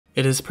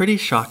It is pretty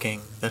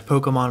shocking that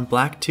Pokémon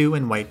Black 2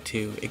 and White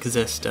 2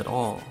 exist at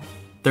all.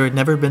 There had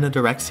never been a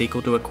direct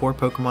sequel to a core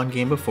Pokémon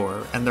game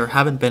before, and there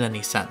haven't been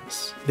any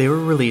since. They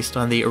were released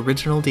on the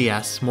original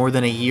DS more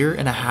than a year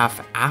and a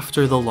half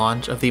after the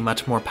launch of the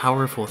much more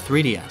powerful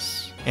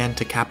 3DS. And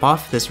to cap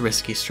off this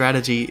risky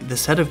strategy, the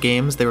set of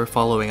games they were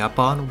following up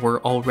on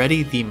were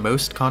already the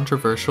most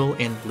controversial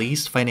and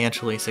least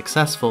financially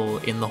successful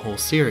in the whole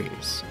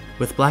series.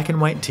 With Black and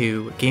White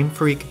 2, Game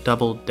Freak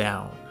doubled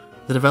down.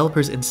 The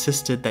developers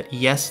insisted that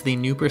yes, the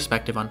new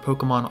perspective on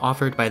Pokémon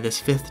offered by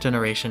this 5th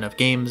generation of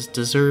games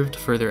deserved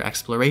further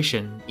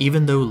exploration,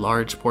 even though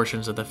large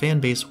portions of the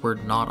fanbase were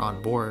not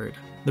on board.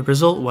 The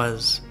result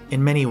was,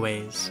 in many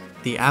ways,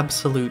 the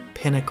absolute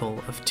pinnacle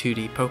of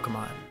 2D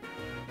Pokémon.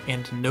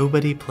 And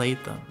nobody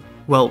played them.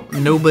 Well,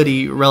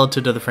 nobody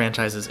relative to the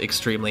franchise's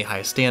extremely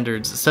high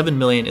standards. 7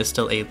 million is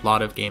still a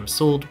lot of games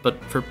sold,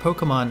 but for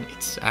Pokémon,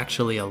 it's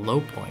actually a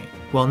low point.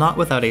 While not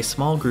without a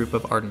small group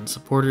of ardent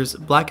supporters,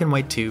 Black and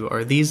White 2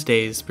 are these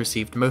days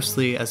perceived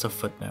mostly as a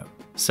footnote.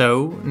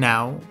 So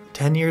now,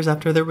 10 years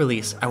after their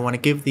release, I want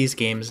to give these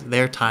games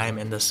their time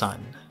in the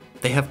sun.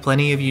 They have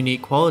plenty of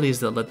unique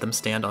qualities that let them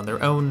stand on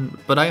their own,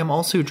 but I am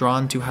also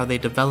drawn to how they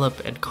develop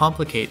and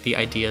complicate the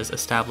ideas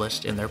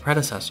established in their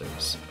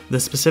predecessors. The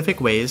specific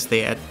ways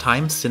they at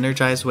times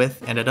synergize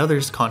with and at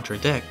others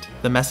contradict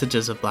the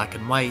messages of Black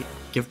and White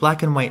give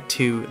Black and White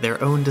 2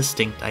 their own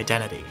distinct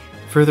identity.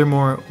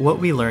 Furthermore, what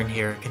we learn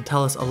here can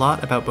tell us a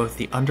lot about both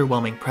the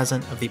underwhelming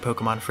present of the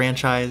Pokémon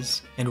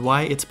franchise and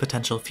why its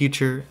potential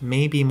future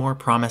may be more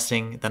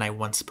promising than I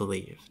once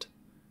believed.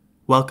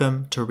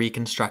 Welcome to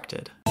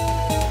Reconstructed.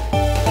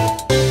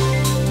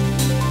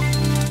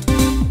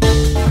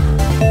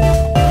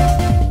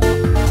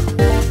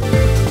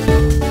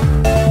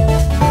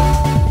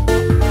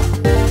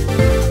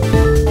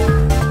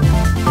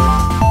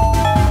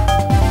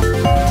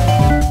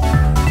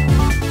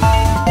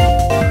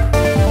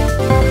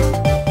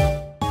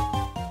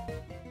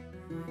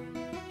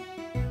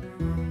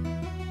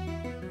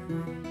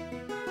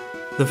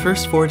 The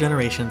first 4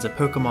 generations of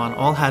Pokémon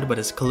all had what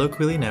is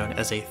colloquially known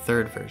as a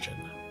third version.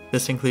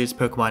 This includes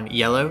Pokémon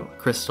Yellow,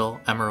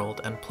 Crystal, Emerald,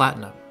 and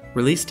Platinum.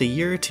 Released a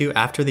year or two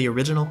after the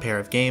original pair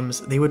of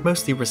games, they would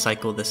mostly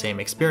recycle the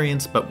same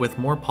experience but with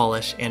more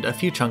polish and a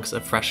few chunks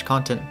of fresh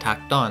content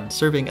tacked on,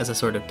 serving as a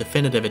sort of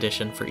definitive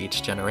edition for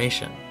each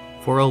generation.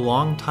 For a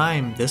long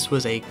time, this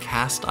was a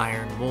cast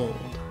iron mold.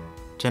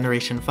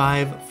 Generation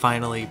 5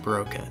 finally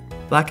broke it.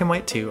 Black and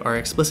White 2 are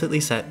explicitly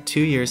set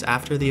 2 years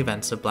after the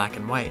events of Black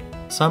and White.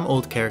 Some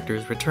old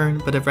characters return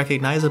but have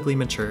recognizably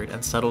matured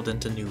and settled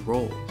into new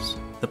roles.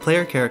 The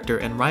player character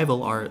and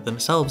rival are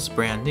themselves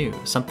brand new,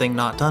 something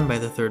not done by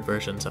the third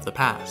versions of the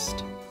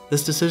past.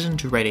 This decision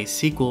to write a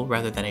sequel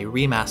rather than a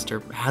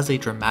remaster has a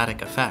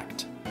dramatic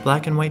effect.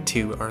 Black and White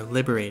 2 are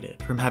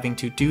liberated from having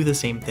to do the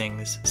same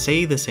things,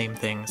 say the same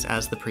things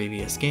as the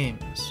previous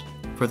games.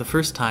 For the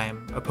first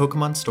time, a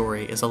Pokémon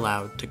story is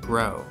allowed to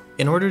grow.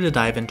 In order to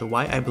dive into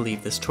why I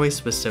believe this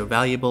choice was so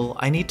valuable,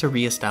 I need to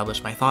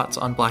re-establish my thoughts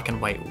on Black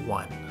and White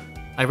 1.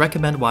 I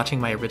recommend watching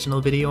my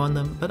original video on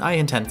them, but I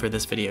intend for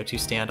this video to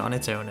stand on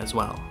its own as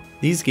well.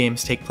 These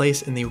games take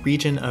place in the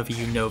region of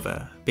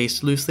Unova,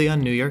 based loosely on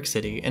New York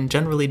City and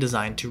generally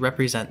designed to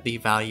represent the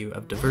value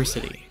of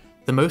diversity.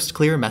 The most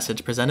clear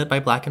message presented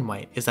by Black and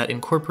White is that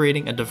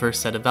incorporating a diverse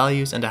set of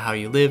values into how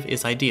you live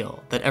is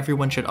ideal, that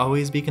everyone should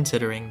always be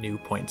considering new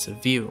points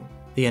of view.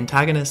 The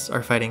antagonists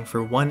are fighting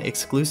for one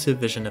exclusive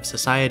vision of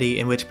society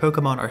in which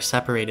Pokémon are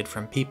separated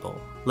from people,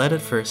 led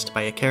at first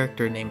by a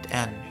character named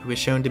N, who is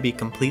shown to be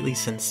completely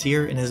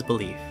sincere in his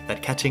belief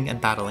that catching and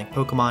battling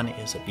Pokémon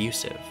is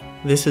abusive.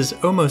 This is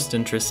almost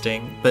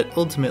interesting, but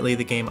ultimately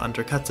the game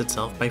undercuts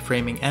itself by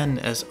framing N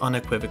as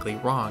unequivocally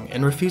wrong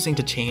and refusing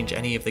to change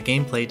any of the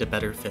gameplay to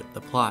better fit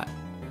the plot.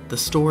 The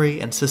story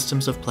and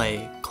systems of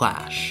play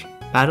clash.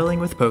 Battling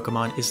with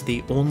Pokémon is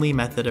the only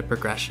method of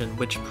progression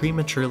which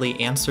prematurely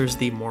answers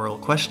the moral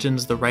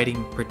questions the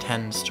writing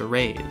pretends to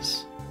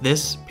raise.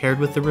 This, paired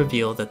with the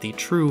reveal that the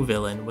true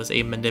villain was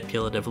a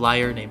manipulative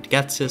liar named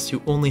Getsis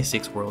who only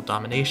seeks world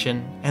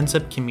domination, ends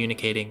up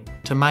communicating,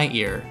 to my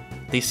ear,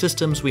 the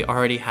systems we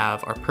already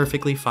have are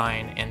perfectly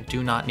fine and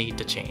do not need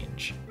to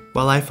change.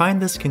 While I find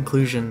this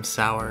conclusion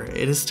sour,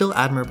 it is still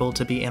admirable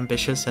to be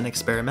ambitious and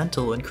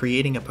experimental in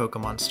creating a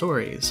Pokémon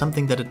story,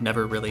 something that had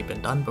never really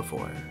been done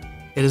before.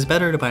 It is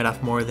better to bite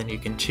off more than you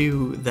can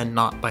chew than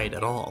not bite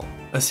at all.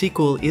 A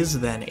sequel is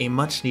then a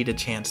much needed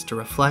chance to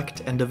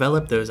reflect and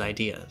develop those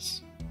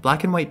ideas.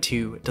 Black and White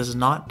 2 does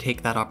not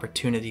take that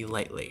opportunity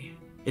lightly.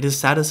 It is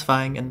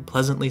satisfying and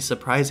pleasantly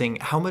surprising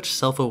how much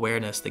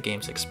self-awareness the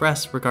games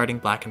express regarding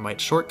Black and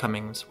White's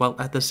shortcomings, while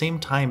at the same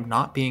time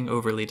not being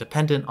overly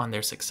dependent on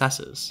their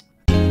successes.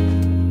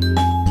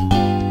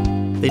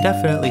 They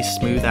definitely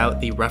smooth out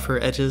the rougher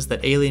edges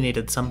that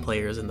alienated some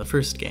players in the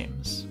first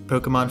games.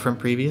 Pokémon from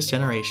previous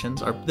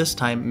generations are this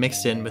time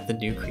mixed in with the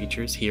new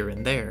creatures here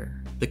and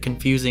there. The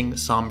confusing,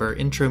 somber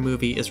intro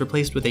movie is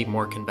replaced with a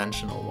more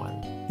conventional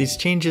one. These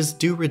changes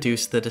do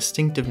reduce the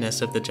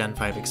distinctiveness of the Gen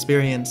 5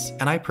 experience,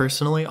 and I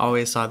personally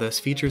always saw those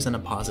features in a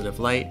positive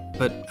light,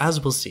 but as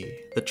we'll see,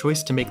 the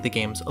choice to make the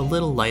games a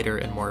little lighter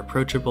and more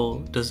approachable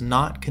does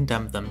not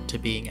condemn them to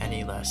being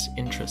any less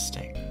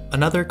interesting.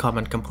 Another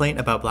common complaint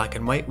about Black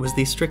and White was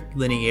the strict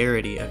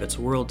linearity of its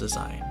world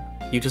design.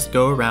 You just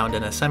go around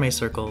in a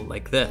semicircle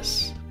like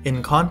this.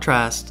 In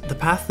contrast, the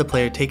path the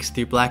player takes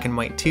through Black and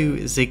White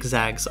 2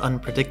 zigzags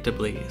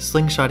unpredictably,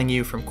 slingshotting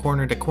you from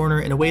corner to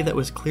corner in a way that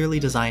was clearly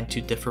designed to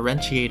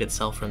differentiate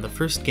itself from the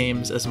first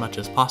games as much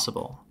as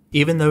possible.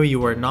 Even though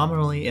you are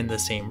nominally in the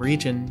same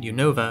region,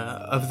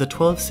 Unova, of the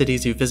 12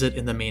 cities you visit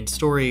in the main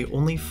story,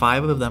 only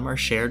 5 of them are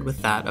shared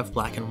with that of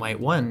Black and White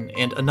 1,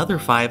 and another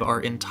 5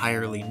 are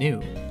entirely new.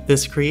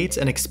 This creates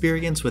an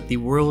experience with the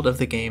world of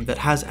the game that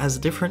has as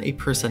different a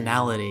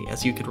personality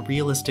as you could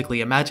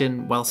realistically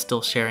imagine while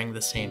still sharing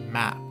the same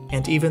map.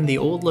 And even the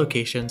old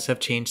locations have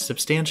changed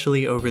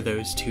substantially over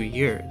those 2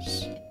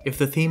 years. If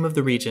the theme of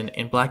the region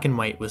in Black and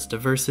White was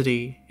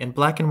diversity, in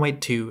Black and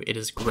White 2 it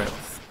is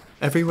growth.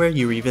 Everywhere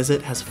you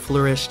revisit has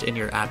flourished in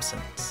your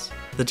absence.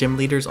 The gym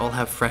leaders all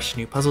have fresh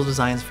new puzzle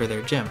designs for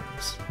their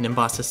gyms.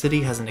 Nimbasa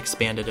City has an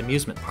expanded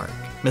amusement park.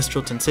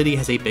 Mistralton City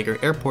has a bigger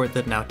airport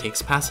that now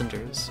takes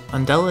passengers.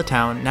 Undella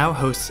Town now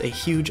hosts a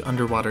huge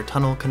underwater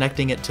tunnel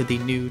connecting it to the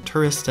new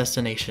tourist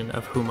destination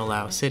of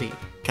Humalao City.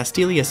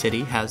 Castelia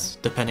City has,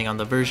 depending on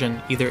the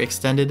version, either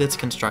extended its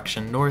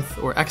construction north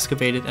or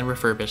excavated and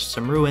refurbished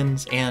some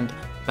ruins and,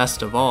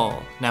 best of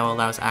all, now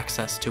allows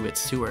access to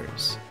its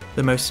sewers.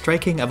 The most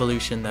striking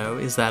evolution, though,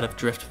 is that of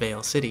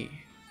Driftvale City.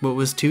 What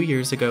was 2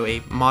 years ago a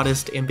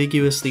modest,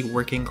 ambiguously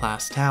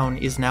working-class town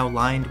is now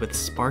lined with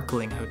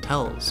sparkling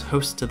hotels,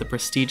 host to the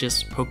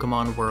prestigious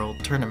Pokémon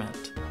World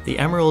Tournament. The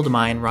Emerald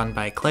Mine run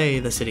by Clay,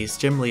 the city's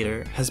gym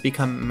leader, has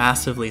become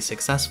massively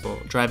successful,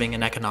 driving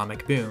an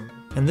economic boom.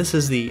 And this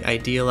is the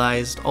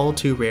idealized,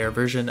 all-too-rare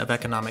version of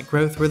economic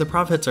growth where the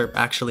profits are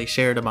actually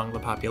shared among the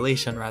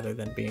population rather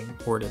than being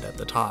hoarded at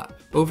the top.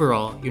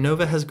 Overall,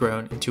 Unova has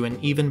grown into an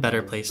even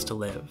better place to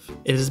live.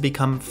 It has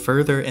become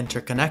further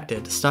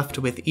interconnected, stuffed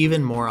with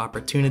even more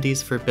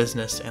opportunities for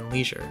business and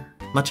leisure.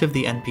 Much of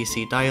the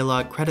NPC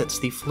dialogue credits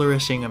the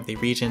flourishing of the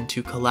region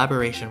to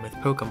collaboration with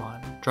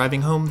Pokémon,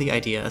 driving home the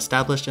idea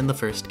established in the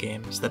first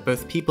games that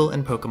both people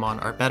and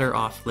Pokémon are better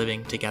off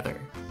living together.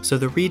 So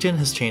the region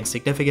has changed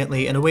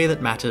significantly in a way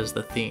that matches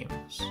the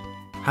themes.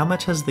 How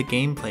much has the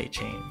gameplay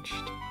changed?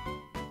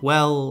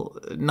 Well,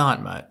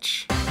 not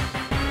much.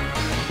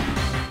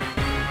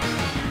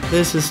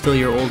 This is still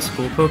your old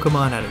school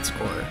Pokémon at its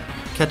core.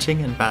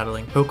 Catching and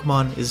battling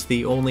Pokémon is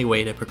the only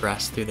way to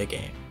progress through the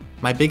game.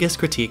 My biggest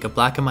critique of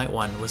Black and White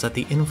 1 was that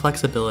the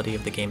inflexibility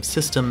of the game's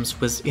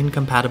systems was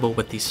incompatible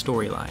with the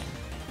storyline.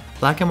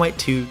 Black and White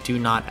 2 do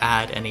not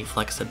add any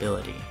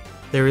flexibility.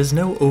 There is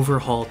no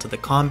overhaul to the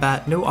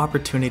combat, no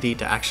opportunity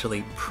to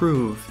actually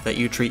prove that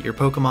you treat your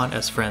Pokémon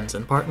as friends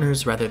and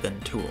partners rather than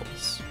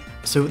tools.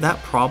 So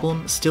that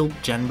problem still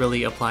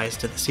generally applies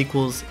to the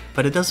sequels,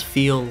 but it does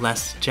feel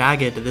less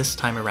jagged this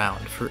time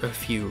around for a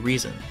few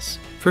reasons.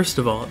 First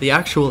of all, the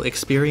actual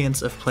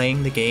experience of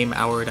playing the game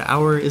hour to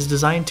hour is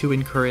designed to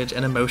encourage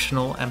an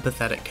emotional,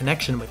 empathetic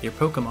connection with your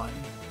Pokémon.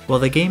 While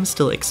the game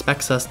still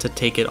expects us to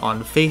take it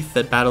on faith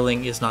that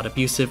battling is not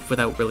abusive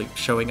without really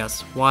showing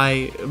us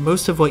why,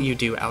 most of what you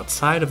do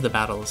outside of the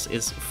battles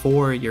is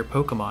for your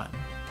Pokémon.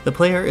 The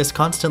player is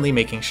constantly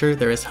making sure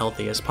they're as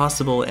healthy as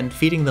possible and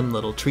feeding them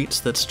little treats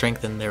that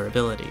strengthen their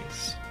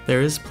abilities.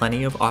 There is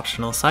plenty of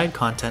optional side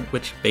content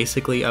which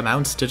basically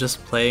amounts to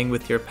just playing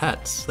with your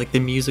pets, like the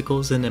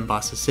musicals in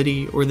Nimbasa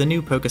City or the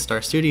new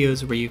PokéStar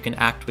Studios where you can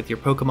act with your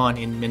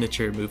Pokémon in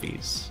miniature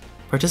movies.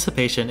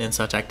 Participation in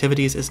such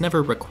activities is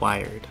never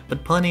required,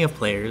 but plenty of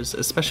players,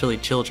 especially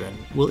children,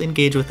 will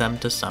engage with them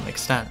to some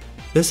extent.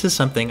 This is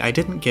something I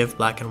didn't give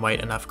Black and White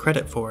enough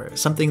credit for,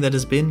 something that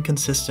has been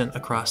consistent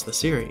across the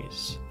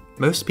series.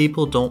 Most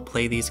people don't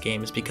play these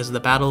games because the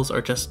battles are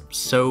just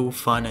so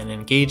fun and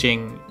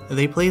engaging,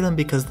 they play them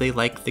because they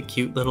like the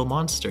cute little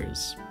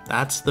monsters.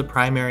 That's the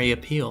primary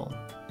appeal.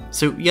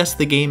 So yes,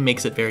 the game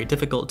makes it very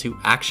difficult to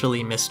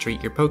actually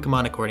mistreat your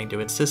Pokémon according to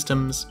its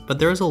systems, but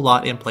there is a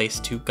lot in place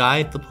to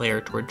guide the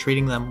player toward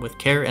treating them with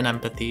care and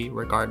empathy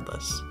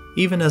regardless.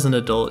 Even as an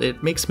adult,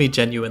 it makes me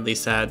genuinely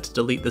sad to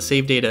delete the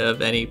save data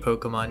of any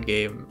Pokémon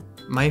game.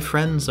 My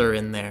friends are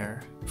in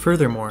there.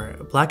 Furthermore,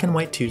 Black and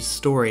White 2's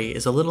story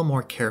is a little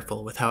more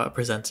careful with how it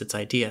presents its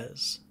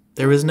ideas.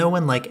 There is no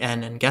one like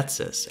N and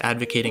Getsis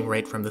advocating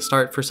right from the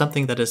start for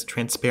something that is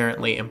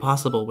transparently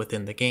impossible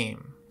within the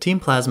game. Team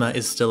Plasma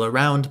is still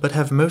around, but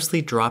have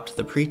mostly dropped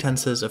the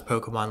pretenses of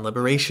Pokémon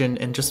liberation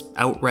and just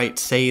outright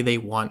say they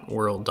want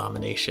world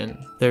domination.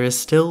 There is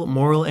still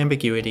moral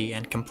ambiguity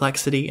and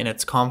complexity in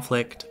its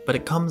conflict, but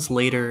it comes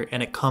later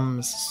and it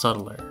comes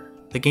subtler.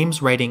 The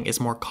game's writing is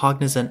more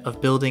cognizant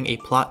of building a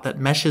plot that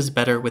meshes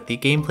better with the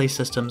gameplay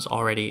systems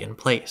already in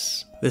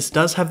place. This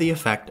does have the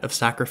effect of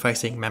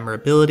sacrificing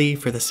memorability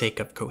for the sake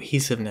of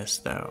cohesiveness,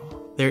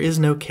 though. There is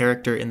no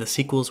character in the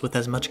sequels with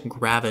as much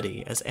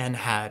gravity as N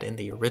had in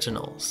the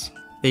originals.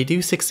 They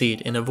do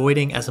succeed in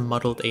avoiding as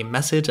muddled a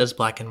message as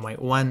Black and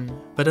White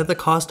 1, but at the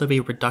cost of a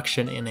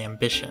reduction in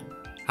ambition.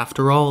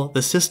 After all,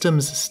 the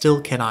systems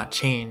still cannot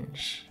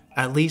change.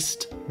 At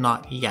least,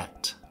 not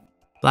yet.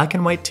 Black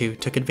and White 2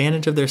 took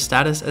advantage of their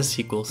status as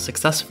sequels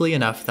successfully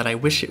enough that I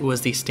wish it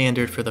was the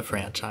standard for the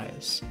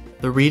franchise.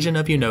 The region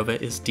of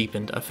Unova is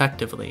deepened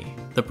effectively.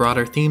 The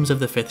broader themes of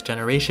the 5th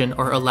generation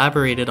are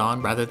elaborated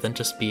on rather than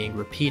just being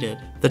repeated.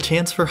 The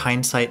chance for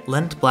hindsight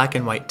lent Black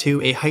and White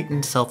 2 a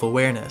heightened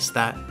self-awareness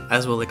that,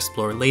 as we'll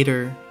explore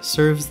later,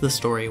 serves the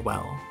story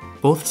well.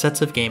 Both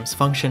sets of games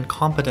function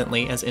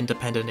competently as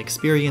independent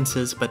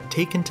experiences, but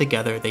taken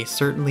together they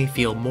certainly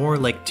feel more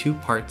like two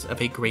parts of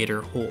a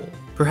greater whole.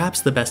 Perhaps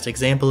the best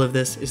example of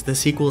this is the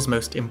sequel's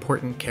most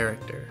important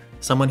character,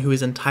 someone who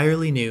is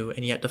entirely new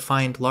and yet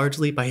defined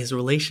largely by his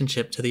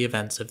relationship to the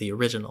events of the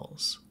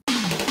originals.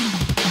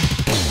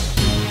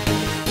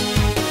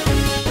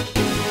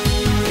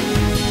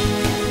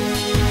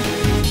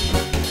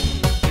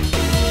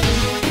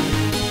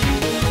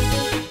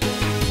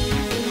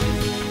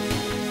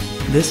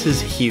 This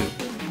is Hugh.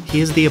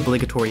 He is the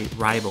obligatory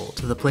rival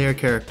to the player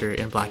character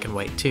in Black and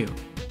White 2.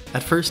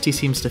 At first he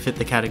seems to fit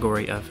the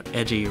category of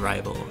edgy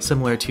rival,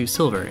 similar to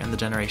Silver in the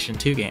Generation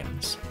 2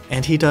 games.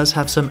 And he does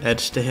have some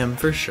edge to him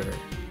for sure.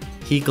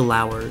 He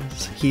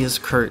glowers, he is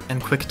curt and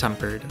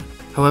quick-tempered.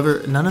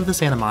 However, none of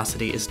this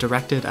animosity is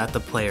directed at the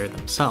player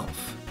themselves.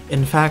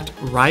 In fact,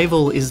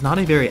 rival is not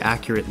a very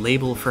accurate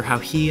label for how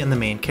he and the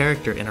main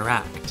character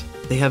interact.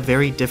 They have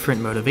very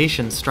different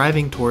motivations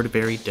striving toward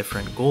very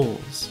different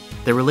goals.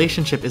 Their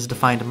relationship is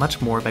defined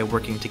much more by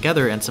working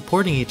together and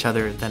supporting each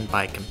other than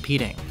by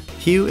competing.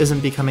 Hugh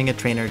isn't becoming a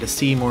trainer to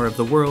see more of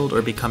the world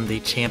or become the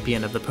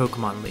champion of the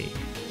Pokémon League.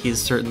 He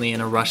is certainly in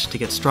a rush to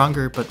get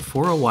stronger, but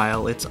for a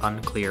while it's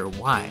unclear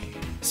why.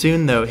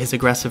 Soon though, his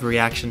aggressive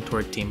reaction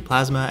toward Team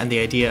Plasma and the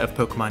idea of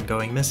Pokémon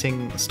going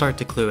missing start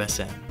to clue us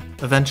in.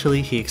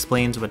 Eventually, he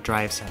explains what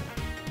drives him.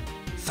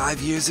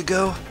 5 years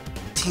ago,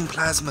 Team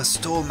Plasma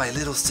stole my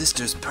little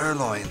sister's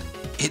purloin.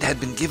 It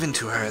had been given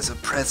to her as a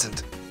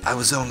present. I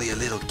was only a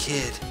little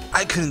kid.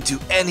 I couldn't do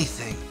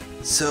anything.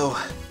 So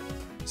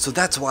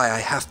that's why I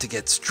have to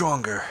get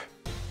stronger.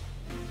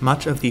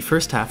 Much of the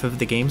first half of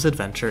the game's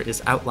adventure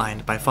is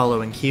outlined by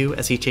following Hugh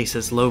as he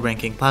chases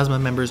low-ranking Plasma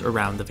members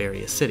around the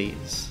various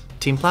cities.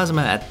 Team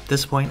Plasma at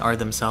this point are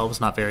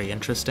themselves not very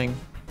interesting.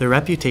 Their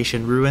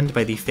reputation ruined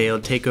by the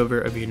failed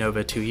takeover of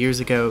Unova 2 years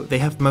ago, they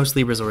have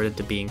mostly resorted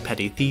to being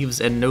petty thieves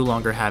and no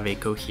longer have a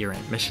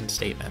coherent mission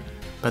statement.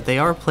 But they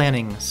are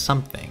planning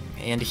something,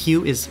 and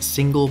Hugh is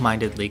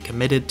single-mindedly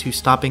committed to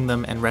stopping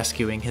them and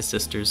rescuing his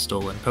sister's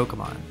stolen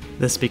Pokémon.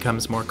 This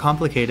becomes more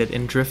complicated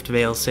in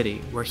Driftvale City,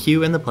 where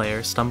Hugh and the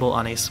player stumble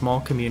on a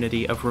small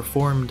community of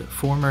reformed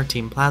former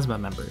Team Plasma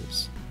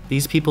members.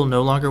 These people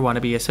no longer want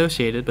to be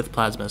associated with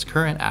Plasma's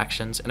current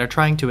actions and are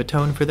trying to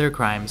atone for their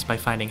crimes by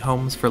finding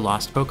homes for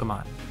lost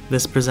Pokémon.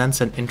 This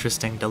presents an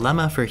interesting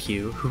dilemma for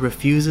Hugh, who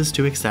refuses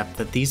to accept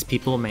that these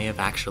people may have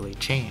actually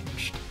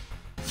changed.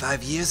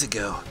 5 years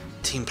ago,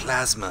 Team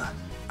Plasma,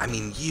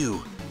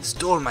 you,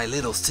 stole my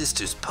little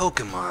sister's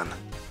Pokémon.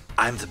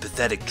 I'm the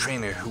pathetic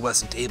trainer who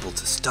wasn't able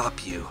to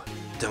stop you.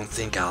 Don't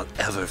think I'll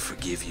ever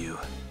forgive you.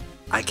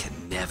 I can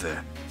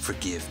never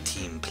forgive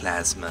Team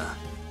Plasma.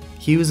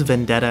 Hugh's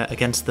vendetta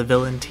against the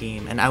villain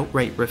team and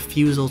outright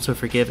refusal to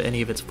forgive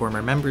any of its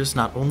former members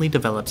not only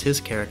develops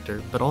his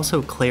character, but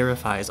also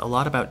clarifies a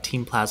lot about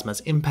Team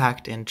Plasma's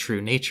impact and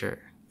true nature.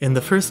 In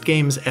the first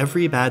games,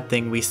 every bad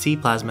thing we see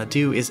Plasma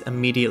do is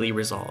immediately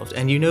resolved,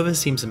 and Unova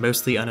seems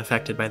mostly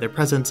unaffected by their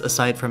presence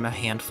aside from a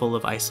handful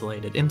of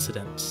isolated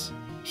incidents.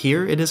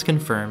 Here it is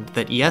confirmed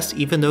that yes,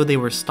 even though they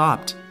were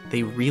stopped,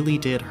 they really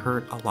did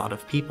hurt a lot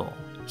of people.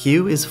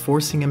 Hugh is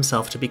forcing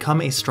himself to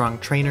become a strong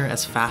trainer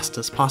as fast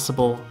as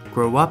possible,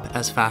 grow up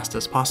as fast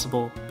as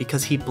possible,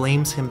 because he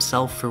blames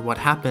himself for what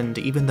happened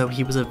even though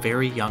he was a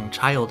very young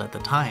child at the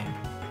time.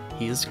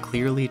 He is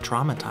clearly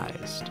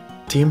traumatized.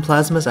 Team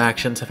Plasma's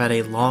actions have had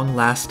a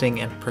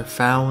long-lasting and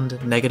profound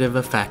negative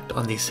effect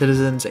on the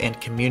citizens and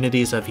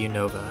communities of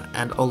Unova,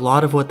 and a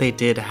lot of what they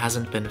did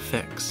hasn't been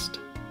fixed.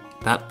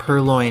 That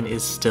purloin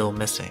is still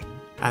missing.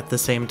 At the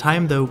same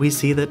time though, we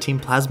see that Team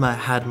Plasma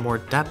had more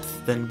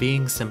depth than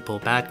being simple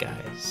bad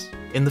guys.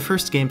 In the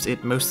first games,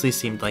 it mostly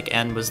seemed like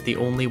N was the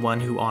only one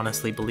who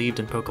honestly believed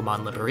in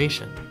Pokémon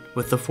liberation.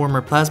 With the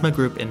former Plasma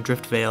group in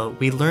Driftvale,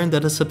 we learned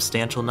that a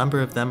substantial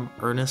number of them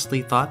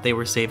earnestly thought they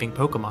were saving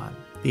Pokémon.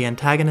 The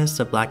antagonists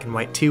of Black and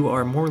White 2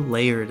 are more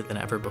layered than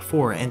ever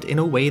before, and in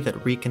a way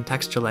that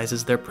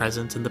recontextualizes their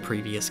presence in the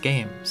previous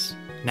games.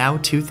 Now,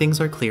 two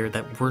things are clear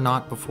that were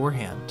not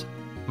beforehand.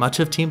 Much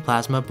of Team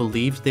Plasma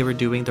believed they were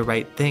doing the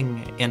right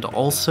thing, and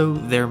also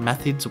their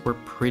methods were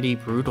pretty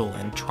brutal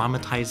and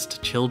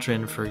traumatized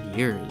children for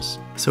years.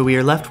 So we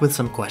are left with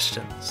some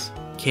questions.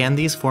 Can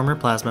these former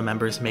Plasma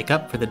members make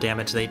up for the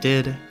damage they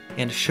did?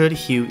 And should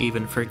Hugh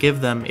even forgive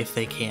them if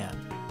they can?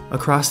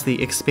 Across the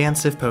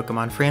expansive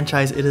Pokémon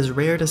franchise, it is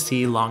rare to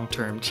see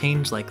long-term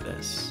change like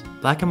this.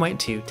 Black and White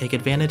 2 take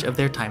advantage of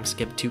their time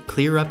skip to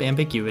clear up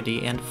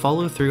ambiguity and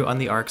follow through on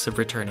the arcs of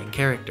returning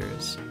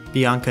characters.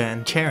 Bianca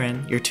and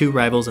Charon, your two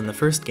rivals in the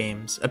first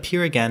games,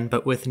 appear again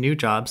but with new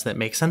jobs that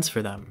make sense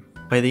for them.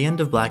 By the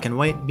end of Black and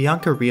White,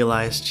 Bianca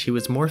realized she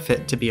was more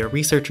fit to be a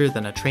researcher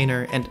than a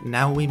trainer, and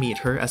now we meet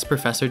her as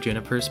Professor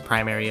Juniper's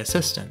primary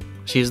assistant.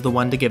 She is the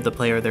one to give the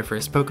player their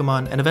first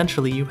Pokémon, and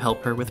eventually you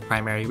help her with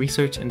primary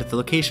research into the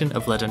location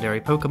of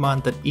legendary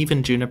Pokémon that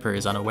even Juniper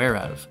is unaware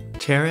of.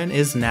 Charon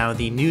is now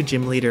the new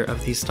gym leader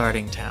of the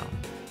starting town.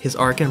 His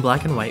arc in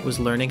Black and White was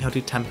learning how to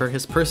temper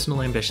his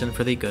personal ambition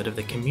for the good of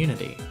the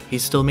community. He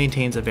still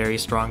maintains a very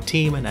strong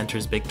team and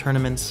enters big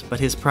tournaments, but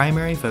his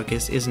primary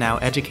focus is now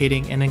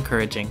educating and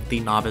encouraging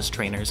the novice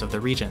trainers of the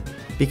region.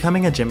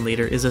 Becoming a gym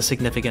leader is a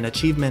significant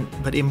achievement,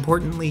 but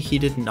importantly he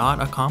did not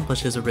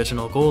accomplish his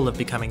original goal of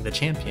becoming the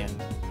champion.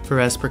 For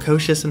as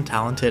precocious and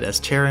talented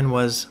as Charon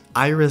was,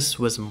 Iris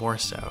was more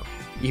so.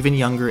 Even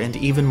younger and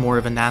even more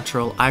of a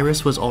natural,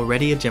 Iris was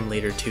already a gym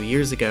leader 2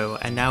 years ago,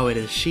 and now it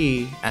is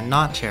she, and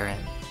not Charon,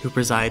 who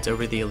presides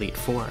over the Elite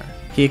Four.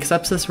 He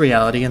accepts this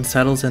reality and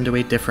settles into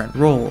a different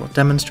role,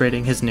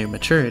 demonstrating his new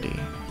maturity.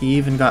 He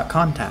even got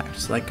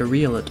contacts, like a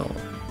real adult.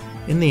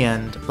 In the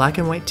end, Black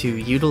and White 2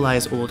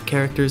 utilize old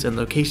characters and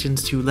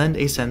locations to lend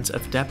a sense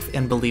of depth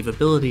and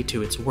believability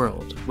to its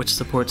world, which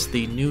supports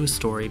the new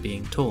story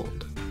being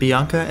told.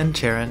 Bianca and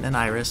Charon and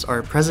Iris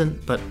are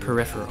present but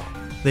peripheral.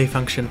 They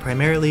function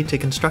primarily to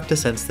construct a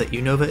sense that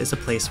Unova is a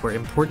place where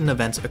important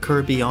events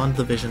occur beyond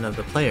the vision of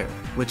the player,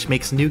 which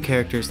makes new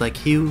characters like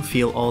Hugh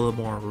feel all the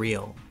more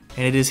real.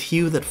 And it is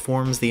Hugh that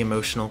forms the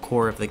emotional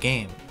core of the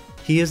game.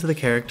 He is the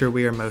character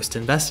we are most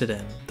invested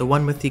in, the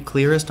one with the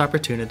clearest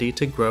opportunity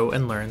to grow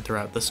and learn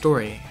throughout the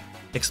story.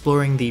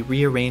 Exploring the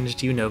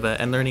rearranged Unova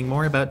and learning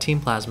more about Team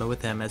Plasma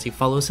with him as he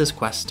follows his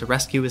quest to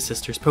rescue his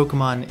sister's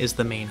Pokémon is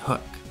the main hook.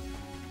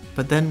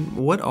 But then,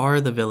 what are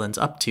the villains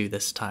up to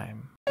this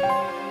time?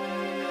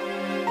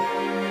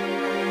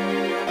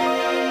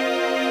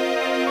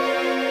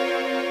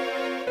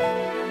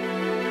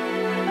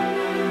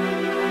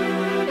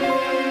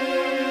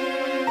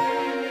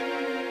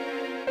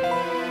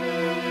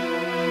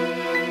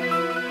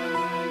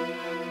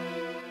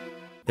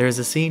 There is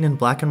a scene in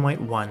Black and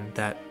White 1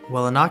 that,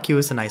 while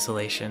innocuous in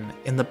isolation,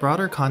 in the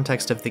broader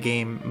context of the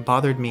game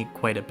bothered me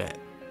quite a bit.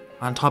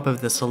 On top of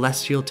the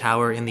celestial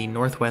tower in the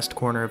northwest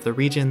corner of the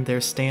region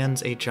there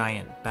stands a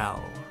giant bell.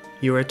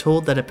 You are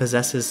told that it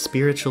possesses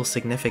spiritual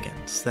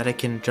significance, that it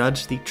can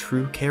judge the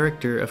true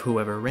character of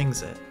whoever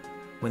rings it.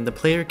 When the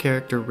player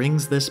character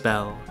rings this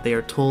bell, they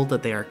are told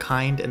that they are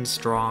kind and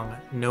strong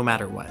no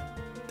matter what.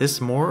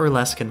 This more or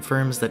less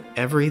confirms that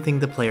everything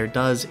the player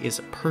does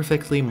is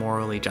perfectly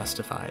morally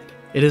justified.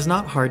 It is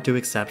not hard to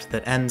accept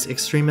that N's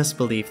extremist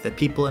belief that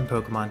people and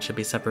Pokemon should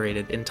be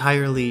separated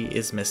entirely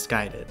is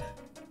misguided.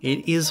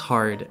 It is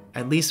hard,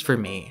 at least for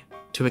me,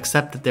 to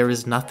accept that there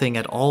is nothing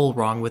at all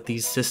wrong with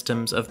these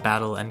systems of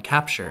battle and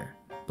capture.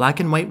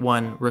 Black and White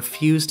 1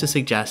 refused to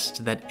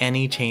suggest that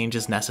any change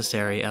is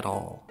necessary at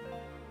all.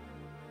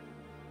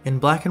 In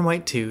Black and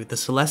White 2, the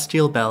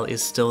Celestial Bell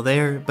is still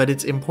there, but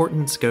its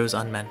importance goes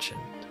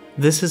unmentioned.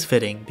 This is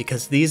fitting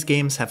because these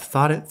games have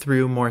thought it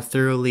through more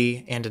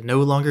thoroughly and no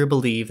longer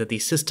believe that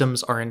these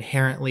systems are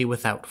inherently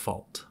without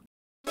fault.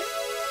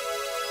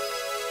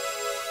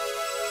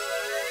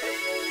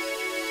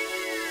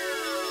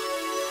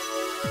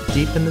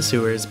 Deep in the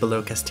sewers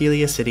below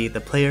Castelia City, the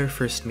player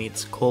first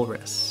meets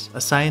Colress, a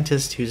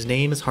scientist whose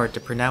name is hard to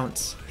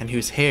pronounce and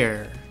whose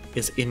hair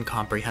is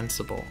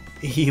incomprehensible.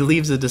 He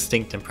leaves a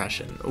distinct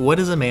impression. What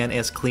is a man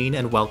as clean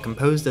and well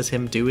composed as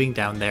him doing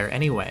down there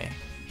anyway?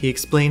 He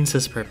explains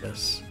his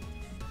purpose.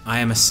 I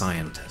am a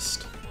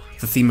scientist.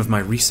 The theme of my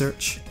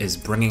research is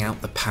bringing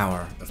out the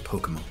power of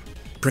Pokémon.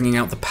 Bringing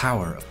out the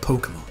power of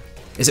Pokémon.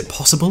 Is it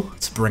possible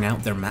to bring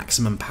out their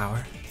maximum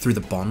power through the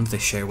bond they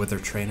share with their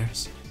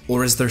trainers?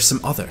 Or is there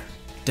some other,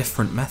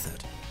 different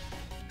method?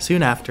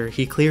 Soon after,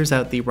 he clears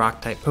out the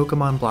rock-type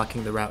Pokémon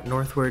blocking the route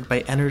northward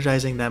by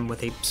energizing them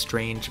with a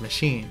strange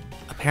machine.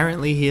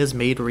 Apparently he has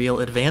made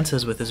real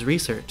advances with his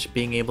research,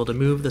 being able to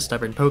move the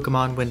stubborn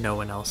Pokémon when no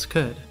one else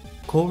could.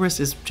 Colress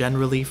is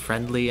generally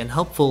friendly and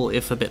helpful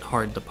if a bit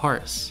hard to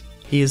parse.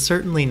 He is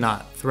certainly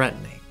not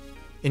threatening.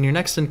 In your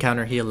next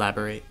encounter he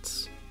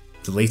elaborates.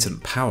 The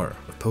latent power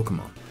of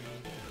Pokémon.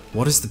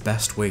 What is the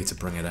best way to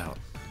bring it out?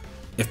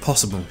 If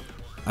possible,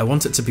 I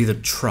want it to be the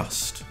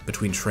trust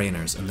between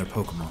trainers and their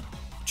Pokémon,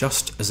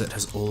 just as it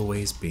has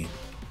always been.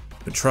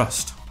 But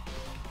trust,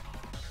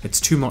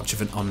 it's too much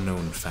of an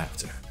unknown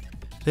factor.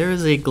 There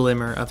is a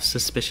glimmer of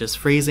suspicious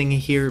phrasing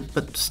here,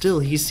 but still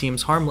he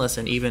seems harmless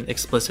and even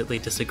explicitly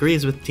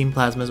disagrees with Team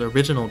Plasma's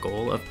original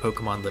goal of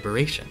Pokémon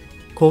liberation.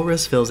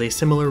 Colress fills a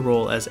similar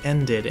role as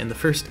N did in the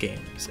first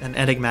games, an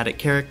enigmatic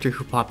character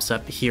who pops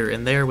up here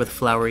and there with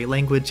flowery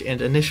language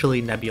and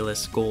initially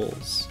nebulous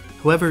goals.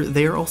 However,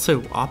 they are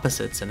also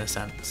opposites in a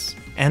sense.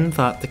 N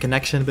thought the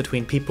connection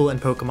between people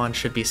and Pokémon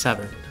should be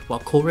severed, while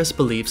Colress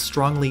believes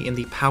strongly in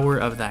the power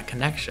of that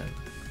connection.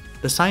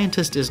 The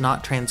scientist is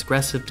not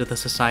transgressive to the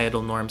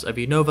societal norms of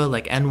Unova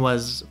like N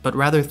was, but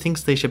rather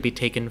thinks they should be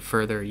taken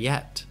further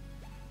yet.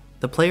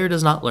 The player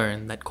does not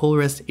learn that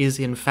Colress is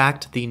in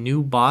fact the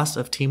new boss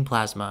of Team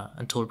Plasma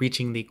until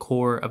reaching the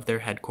core of their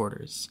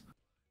headquarters.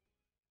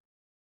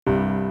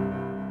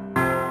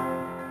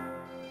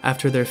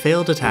 After their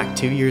failed attack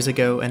 2 years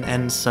ago and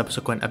N's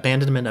subsequent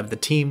abandonment of the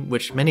team,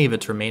 which many of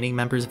its remaining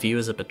members view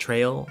as a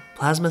betrayal,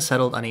 Plasma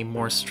settled on a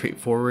more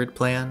straightforward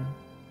plan,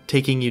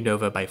 taking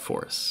Unova by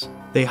force.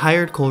 They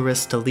hired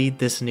Colress to lead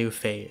this new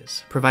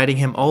phase, providing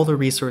him all the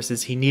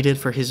resources he needed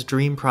for his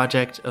dream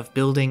project of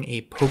building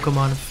a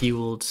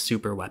Pokémon-fueled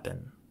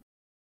superweapon.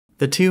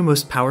 The two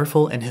most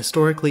powerful and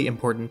historically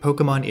important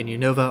Pokémon in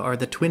Unova are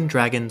the twin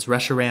dragons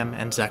Reshiram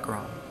and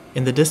Zekrom.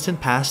 In the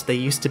distant past, they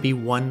used to be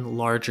one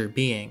larger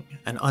being,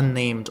 an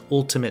unnamed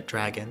ultimate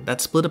dragon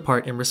that split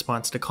apart in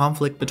response to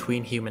conflict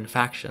between human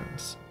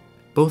factions.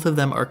 Both of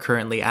them are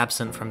currently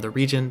absent from the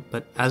region,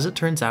 but as it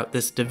turns out,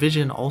 this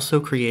division also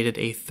created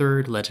a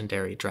third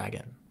legendary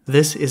dragon.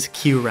 This is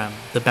Kyurem,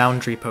 the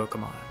boundary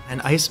Pokémon,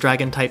 an ice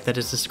dragon type that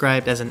is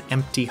described as an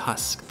empty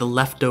husk, the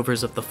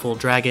leftovers of the full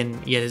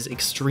dragon, yet is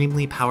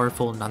extremely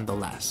powerful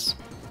nonetheless.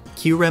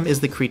 Kyurem is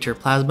the creature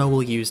Plasma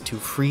will use to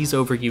freeze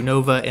over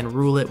Unova and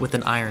rule it with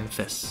an iron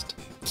fist.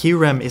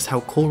 Kyurem is how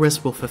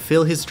Colress will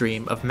fulfill his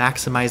dream of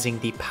maximizing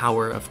the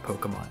power of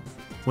Pokémon.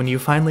 When you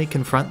finally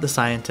confront the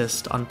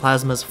scientist on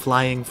Plasma's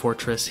flying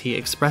fortress, he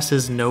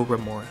expresses no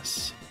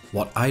remorse.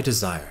 What I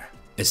desire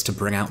is to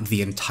bring out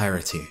the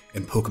entirety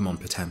in Pokémon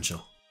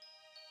potential.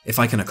 If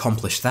I can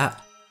accomplish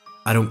that,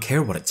 I don't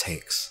care what it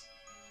takes.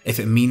 If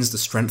it means the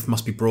strength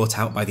must be brought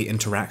out by the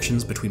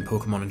interactions between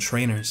Pokémon and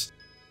trainers,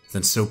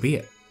 then so be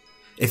it.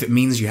 If it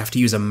means you have to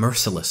use a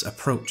merciless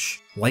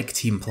approach, like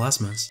Team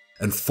Plasma's,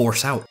 and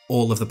force out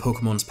all of the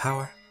Pokémon's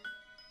power,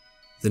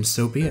 then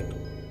so be it.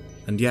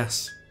 And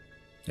yes,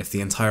 if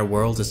the entire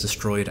world is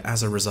destroyed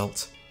as a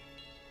result,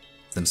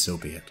 then so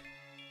be it.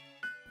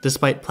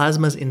 Despite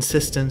Plasma's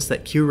insistence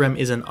that Kyurem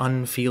is an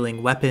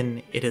unfeeling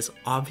weapon, it is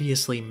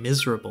obviously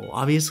miserable,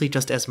 obviously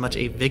just as much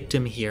a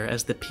victim here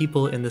as the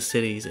people in the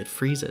cities it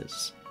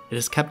freezes. It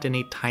is kept in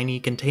a tiny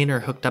container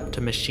hooked up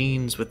to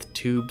machines with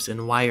tubes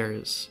and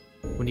wires.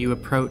 When you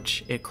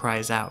approach, it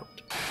cries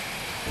out.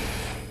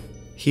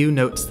 Hugh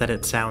notes that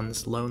it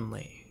sounds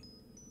lonely.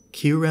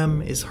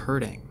 Kyurem is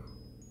hurting.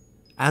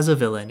 As a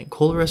villain,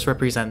 Colress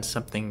represents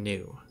something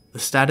new, the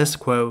status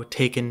quo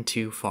taken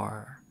too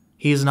far.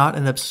 He is not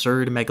an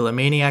absurd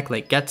megalomaniac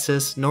like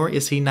Getsis, nor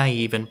is he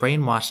naive and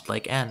brainwashed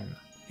like N.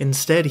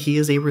 Instead, he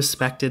is a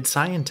respected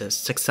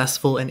scientist,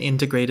 successful and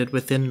integrated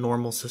within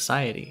normal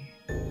society.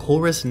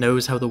 Colress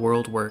knows how the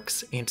world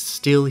works, and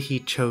still he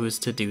chose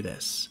to do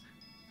this.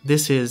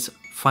 This is,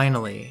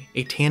 finally,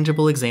 a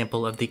tangible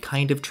example of the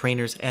kind of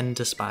trainers N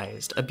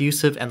despised,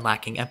 abusive and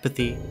lacking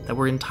empathy, that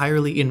were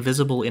entirely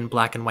invisible in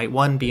Black and White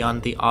 1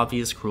 beyond the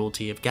obvious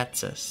cruelty of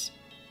Getsis.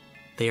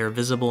 They are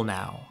visible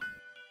now.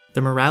 The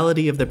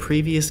morality of the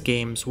previous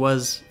games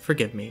was,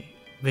 forgive me,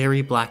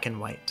 very black and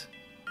white.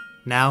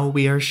 Now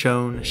we are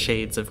shown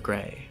shades of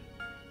grey.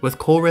 With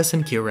Colress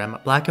and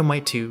Kyurem, Black and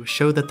White 2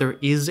 show that there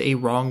is a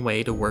wrong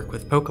way to work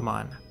with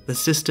Pokémon. The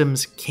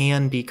systems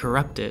can be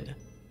corrupted.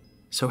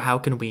 So how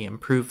can we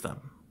improve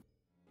them?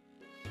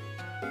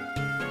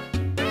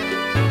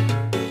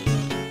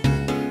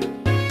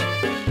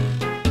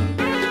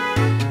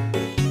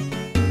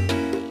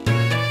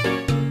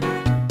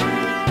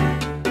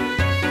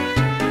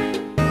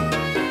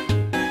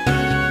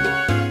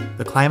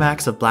 The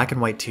climax of Black and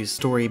White 2's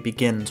story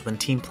begins when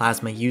Team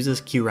Plasma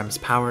uses Kyurem's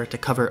power to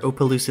cover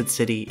Opalucid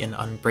City in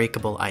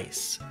unbreakable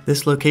ice.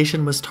 This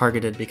location was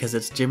targeted because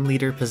its gym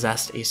leader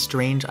possessed a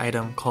strange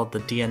item called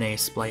the DNA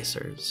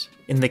Splicers.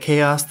 In the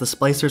chaos, the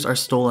Splicers are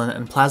stolen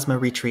and Plasma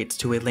retreats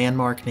to a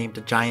landmark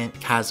named Giant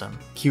Chasm,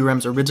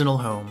 Kyurem's original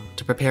home,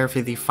 to prepare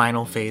for the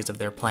final phase of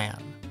their plan.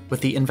 With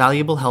the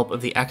invaluable help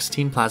of the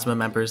ex-Team Plasma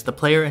members, the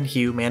player and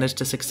Hugh manage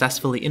to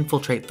successfully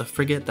infiltrate the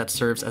frigate that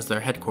serves as their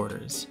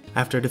headquarters.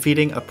 After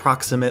defeating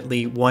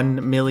approximately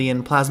 1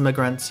 million Plasma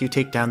Grunts, you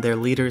take down their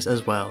leaders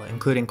as well,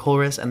 including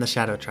Colress and the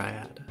Shadow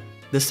Triad.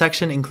 This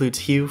section includes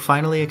Hugh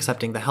finally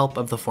accepting the help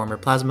of the former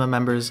Plasma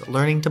members,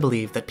 learning to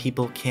believe that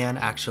people can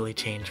actually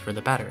change for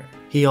the better.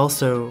 He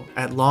also,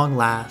 at long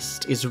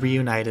last, is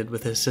reunited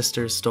with his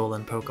sister's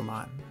stolen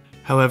Pokémon.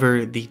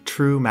 However, the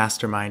true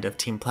mastermind of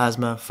Team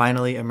Plasma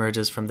finally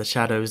emerges from the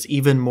shadows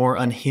even more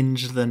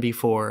unhinged than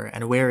before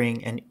and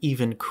wearing an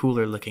even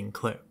cooler looking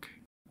cloak.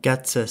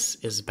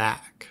 Getsis is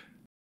back.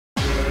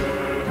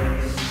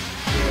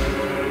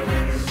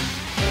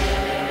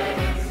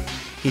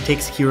 He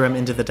takes Kyurem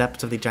into the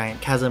depths of the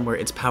Giant Chasm where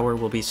its power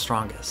will be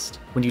strongest.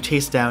 When you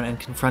chase down and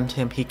confront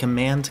him, he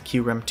commands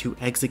Kyurem to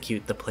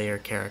execute the player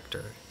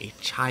character, a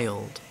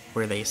child,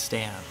 where they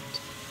stand.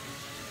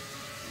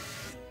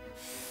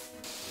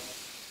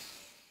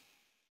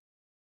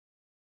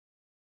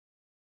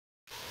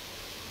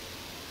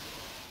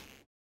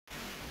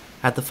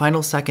 At the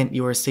final second,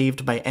 you are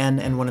saved by N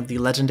and one of the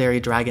legendary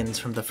dragons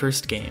from the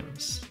first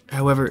games.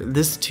 However,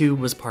 this too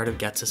was part of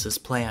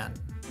Getsis' plan.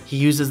 He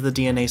uses the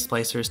DNA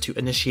splicers to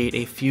initiate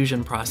a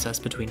fusion process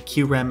between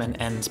Kyurem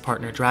and N's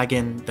partner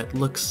dragon that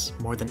looks,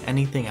 more than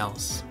anything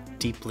else,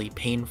 deeply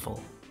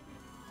painful.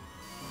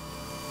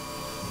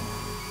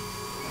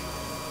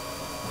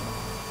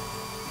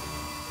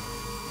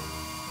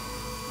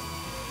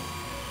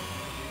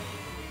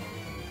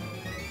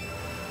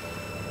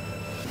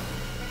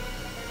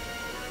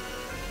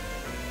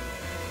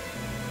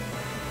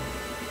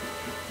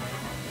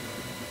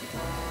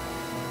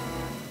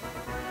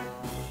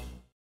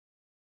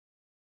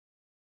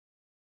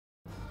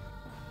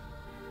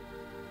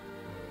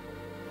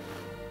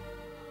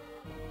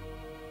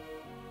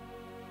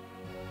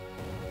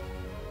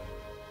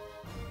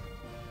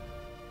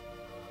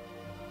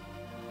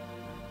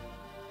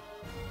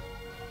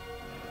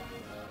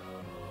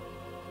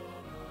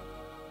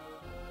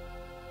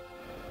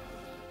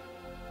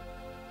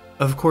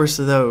 Of course,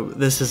 though,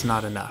 this is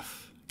not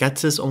enough.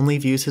 Getsus only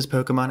views his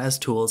Pokemon as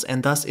tools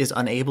and thus is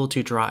unable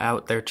to draw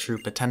out their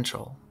true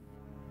potential.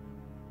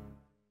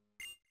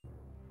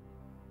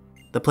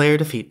 The player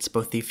defeats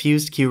both the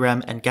fused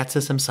Kyurem and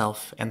Getsus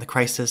himself, and the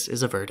crisis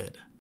is averted.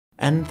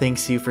 N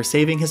thanks you for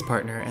saving his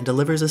partner and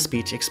delivers a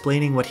speech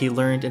explaining what he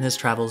learned in his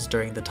travels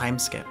during the time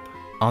skip.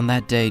 On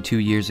that day 2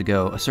 years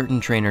ago, a certain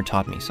trainer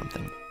taught me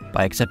something.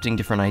 By accepting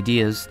different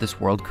ideas, this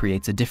world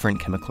creates a different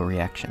chemical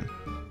reaction.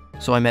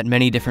 So I met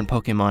many different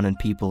Pokemon and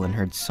people and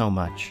heard so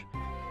much.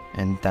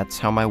 And that's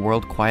how my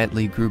world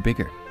quietly grew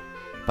bigger.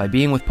 By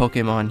being with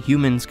Pokemon,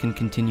 humans can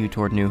continue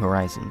toward new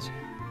horizons.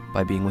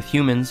 By being with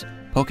humans,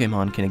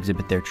 Pokemon can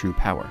exhibit their true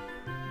power.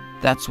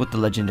 That's what the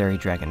legendary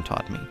dragon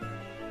taught me.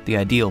 The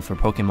ideal for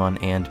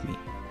Pokemon and me.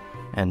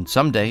 And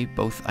someday,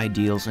 both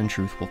ideals and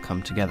truth will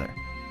come together.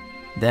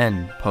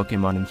 Then,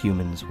 Pokemon and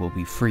humans will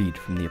be freed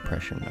from the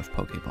oppression of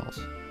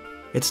Pokeballs.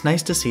 It's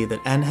nice to see that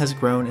N has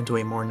grown into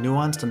a more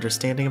nuanced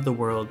understanding of the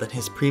world than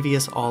his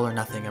previous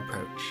all-or-nothing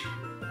approach.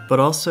 But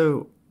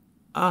also,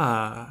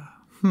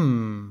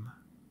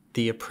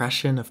 the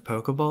oppression of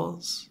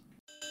Pokeballs?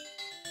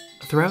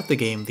 Throughout the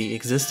game, the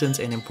existence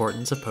and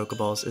importance of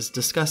Pokeballs is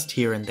discussed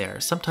here and there,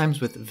 sometimes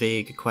with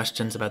vague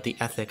questions about the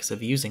ethics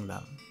of using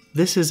them.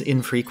 This is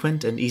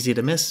infrequent and easy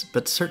to miss,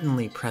 but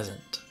certainly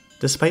present.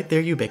 Despite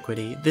their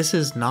ubiquity, this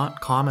is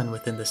not common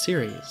within the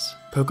series.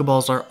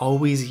 Pokeballs are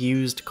always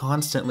used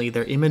constantly,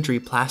 their imagery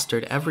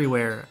plastered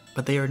everywhere,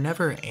 but they are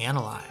never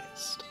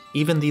analyzed.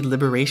 Even the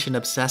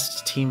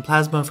liberation-obsessed Team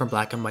Plasma from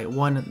Black and White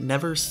 1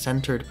 never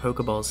centered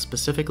Pokeballs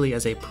specifically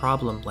as a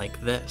problem like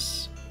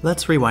this.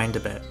 Let's rewind a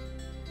bit.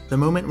 The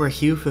moment where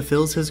Hugh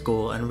fulfills his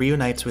goal and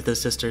reunites with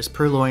his sister's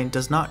Purloin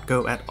does not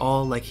go at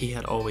all like he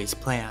had always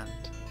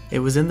planned. It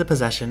was in the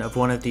possession of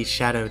one of the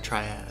Shadow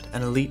Triad,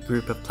 an elite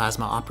group of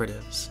plasma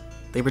operatives.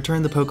 They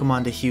return the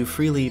Pokemon to Hugh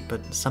freely,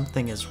 but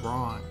something is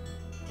wrong.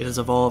 It has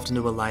evolved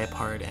into a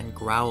Liepard and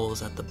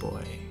growls at the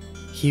boy.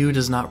 Hugh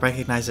does not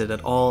recognize it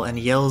at all and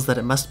yells that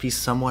it must be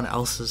someone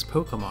else's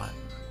Pokemon.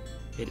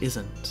 It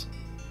isn't.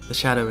 The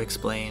Shadow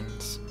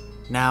explains,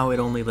 "Now it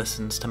only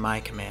listens to my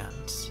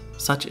commands.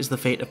 Such is the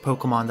fate of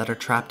Pokemon that are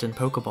trapped in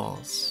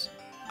Pokeballs."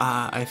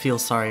 I feel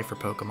sorry for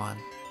Pokemon.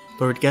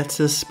 Lord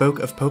Getsus spoke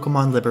of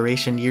Pokemon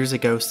liberation years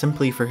ago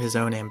simply for his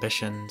own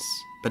ambitions,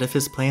 but if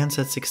his plans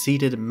had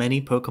succeeded,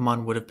 many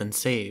Pokemon would have been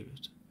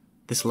saved.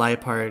 This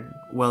Liepard,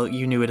 well,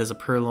 you knew it as a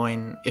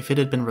Purloin. If it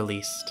had been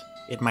released,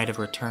 it might have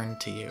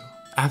returned to you.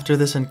 After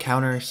this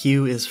encounter,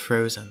 Hugh is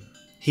frozen.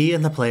 He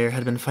and the player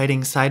had been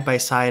fighting side by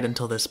side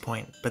until this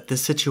point, but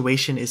this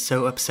situation is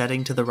so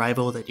upsetting to the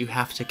rival that you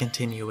have to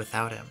continue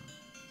without him.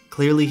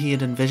 Clearly he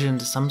had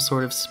envisioned some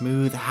sort of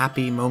smooth,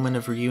 happy moment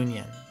of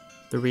reunion.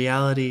 The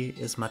reality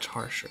is much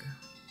harsher.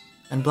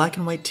 And Black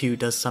and White 2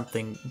 does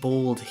something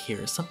bold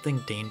here,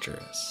 something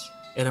dangerous.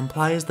 It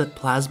implies that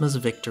Plasma's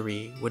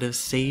victory would have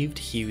saved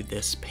Hugh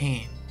this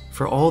pain.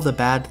 For all the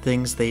bad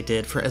things they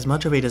did, for as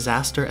much of a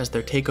disaster as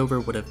their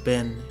takeover would have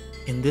been,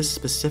 in this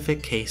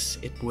specific case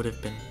it would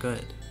have been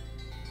good.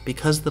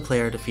 Because the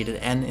player defeated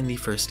N in the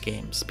first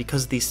games,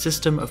 because the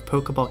system of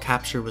Pokeball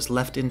capture was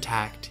left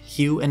intact,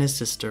 Hugh and his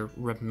sister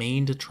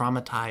remained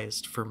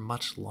traumatized for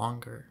much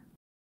longer.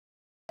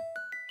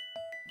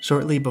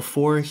 Shortly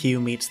before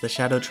Hugh meets the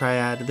Shadow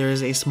Triad, there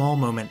is a small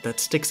moment that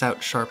sticks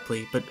out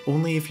sharply, but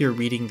only if you're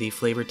reading the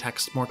flavor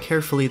text more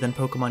carefully than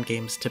Pokemon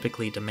games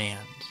typically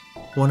demand.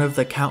 One of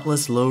the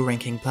countless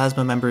low-ranking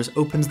Plasma members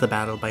opens the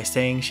battle by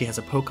saying she has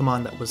a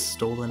Pokemon that was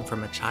stolen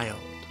from a child.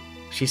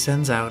 She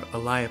sends out a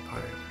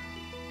Liepard.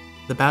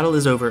 The battle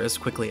is over as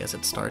quickly as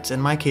it starts.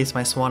 In my case,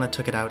 my Swanna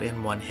took it out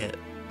in one hit.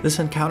 This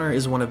encounter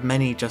is one of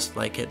many just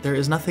like it. There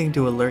is nothing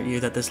to alert you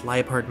that this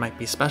Liepard might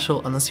be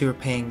special unless you are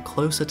paying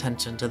close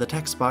attention to the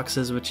text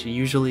boxes, which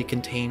usually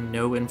contain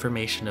no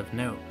information of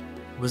note.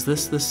 Was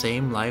this the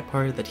same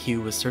Liepard that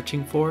Hugh was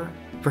searching for?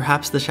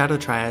 Perhaps the Shadow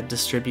Triad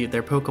distribute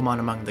their Pokemon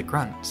among the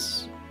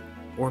grunts.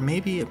 Or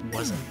maybe it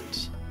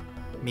wasn't.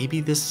 Maybe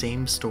this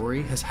same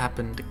story has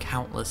happened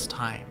countless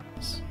times.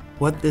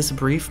 What this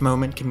brief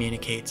moment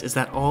communicates is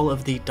that all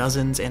of the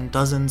dozens and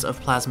dozens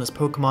of Plasma's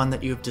Pokemon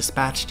that you have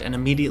dispatched and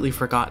immediately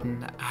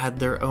forgotten had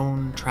their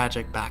own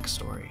tragic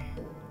backstory.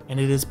 And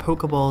it is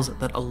Pokeballs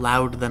that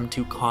allowed them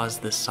to cause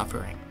this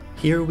suffering.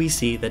 Here we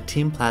see that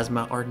Team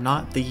Plasma are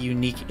not the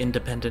unique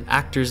independent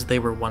actors they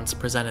were once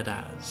presented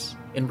as.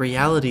 In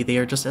reality, they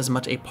are just as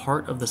much a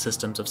part of the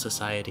systems of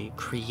society,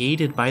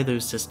 created by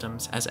those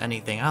systems, as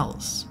anything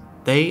else.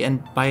 They,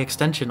 and by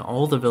extension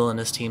all the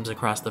villainous teams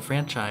across the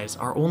franchise,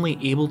 are only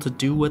able to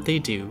do what they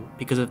do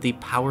because of the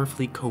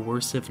powerfully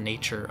coercive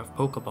nature of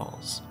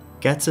Pokeballs.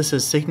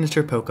 Getsus'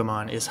 signature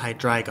Pokemon is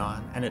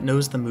Hydreigon, and it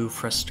knows the move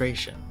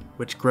Frustration,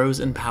 which grows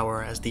in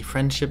power as the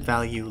friendship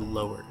value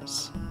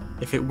lowers.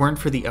 If it weren't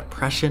for the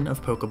oppression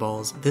of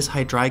Pokeballs, this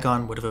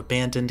Hydreigon would have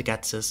abandoned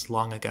Getsus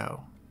long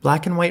ago.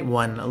 Black and White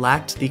 1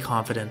 lacked the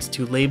confidence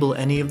to label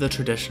any of the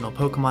traditional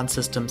Pokemon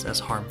systems as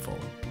harmful.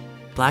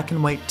 Black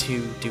and White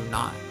 2 do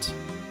not.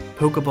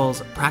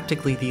 Pokeballs,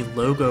 practically the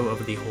logo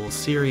of the whole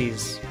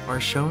series,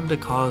 are shown to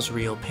cause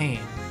real pain.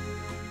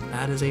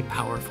 that is a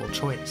powerful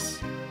choice.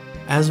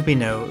 As we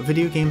know,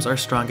 video games are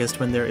strongest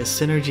when there is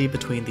synergy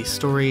between the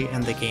story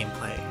and the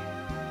gameplay.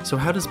 So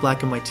how does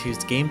Black and White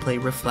 2's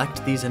gameplay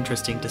reflect these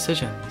interesting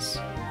decisions?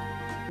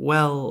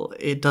 Well,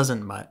 it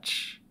doesn't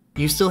much.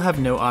 You still have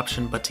no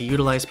option but to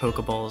utilize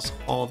Pokeballs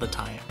all the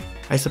time.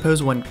 I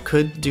suppose one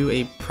could do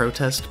a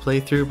protest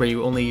playthrough where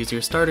you only use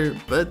your starter,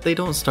 but they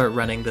don't start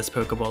running this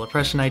Pokeball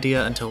oppression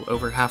idea until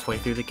over halfway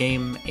through the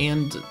game,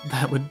 and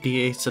that would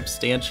be a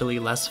substantially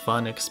less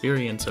fun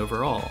experience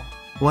overall.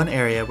 One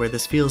area where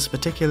this feels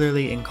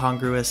particularly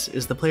incongruous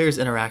is the player's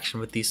interaction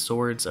with the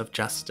Swords of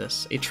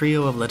Justice, a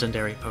trio of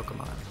legendary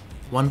Pokemon.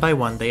 One by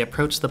one, they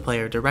approach the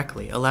player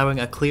directly, allowing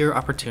a clear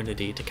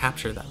opportunity to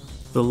capture them.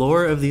 The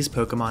lore of these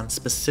Pokemon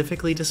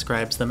specifically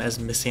describes them as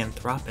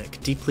misanthropic,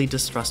 deeply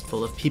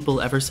distrustful of people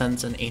ever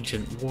since an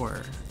ancient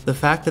war. The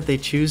fact that they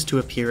choose to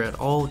appear at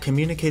all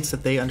communicates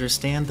that they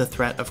understand the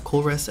threat of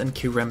Colress and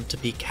Kyurem to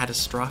be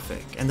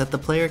catastrophic, and that the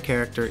player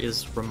character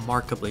is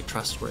remarkably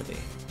trustworthy.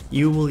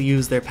 You will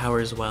use their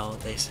powers well,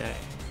 they say.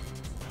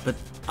 But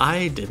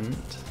I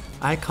didn't.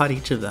 I caught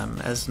each of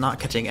them, as not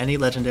catching any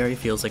legendary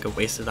feels like a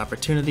wasted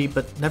opportunity,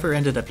 but never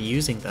ended up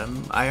using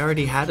them. I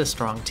already had a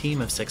strong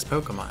team of 6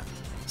 Pokemon.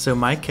 So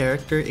my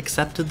character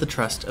accepted the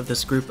trust of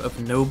this group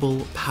of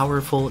noble,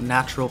 powerful,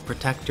 natural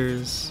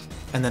protectors,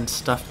 and then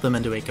stuffed them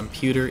into a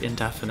computer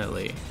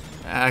indefinitely.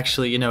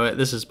 Actually, you know what,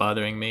 this is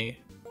bothering me.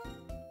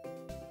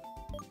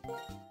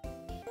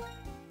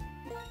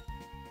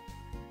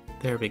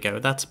 There we go,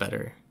 that's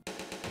better.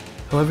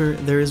 However,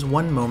 there is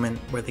one moment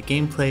where the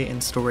gameplay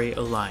and story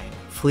align,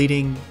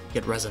 fleeting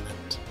yet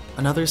resonant.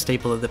 Another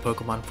staple of the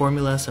Pokemon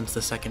formula since the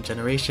 2nd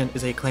generation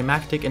is a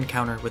climactic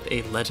encounter with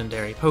a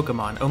legendary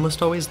Pokemon,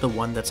 almost always the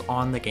one that's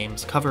on the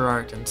game's cover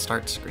art and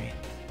start screen.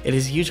 It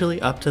is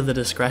usually up to the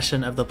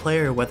discretion of the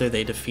player whether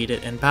they defeat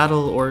it in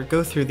battle or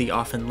go through the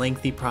often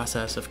lengthy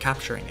process of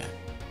capturing it.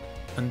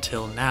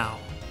 Until now.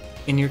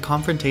 In your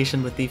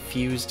confrontation with the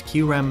fused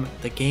Kyurem,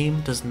 the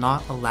game does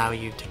not allow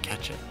you to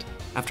catch it.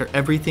 After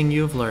everything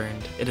you have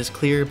learned, it is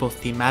clear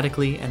both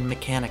thematically and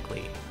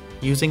mechanically,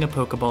 using a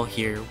Pokeball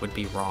here would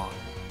be wrong.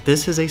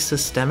 This is a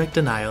systemic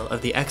denial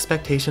of the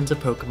expectations of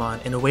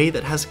Pokemon in a way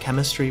that has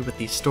chemistry with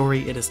the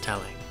story it is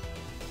telling.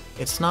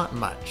 It's not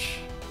much,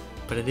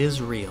 but it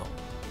is real.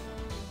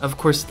 Of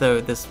course though,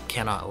 this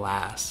cannot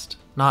last.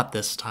 Not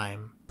this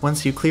time.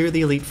 Once you clear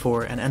the Elite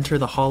Four and enter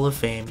the Hall of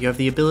Fame, you have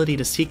the ability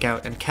to seek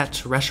out and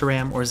catch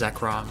Reshiram or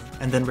Zekrom,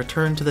 and then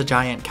return to the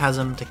Giant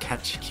Chasm to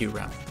catch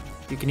Kyurem.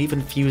 You can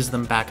even fuse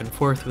them back and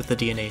forth with the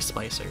DNA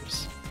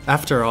splicers.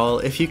 After all,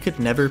 if you could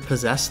never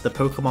possess the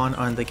Pokemon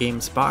on the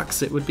game's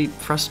box, it would be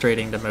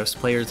frustrating to most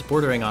players,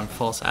 bordering on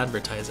false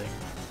advertising.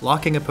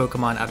 Locking a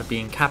Pokemon out of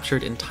being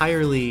captured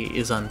entirely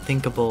is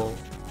unthinkable,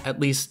 at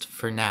least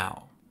for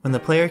now. When the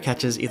player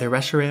catches either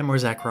Reshiram or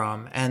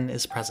Zekrom, N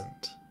is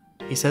present.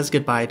 He says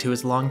goodbye to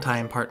his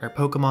longtime partner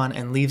Pokemon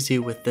and leaves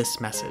you with this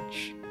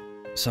message.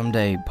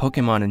 Someday,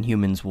 Pokemon and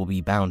humans will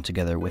be bound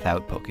together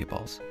without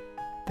Pokeballs.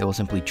 They will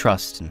simply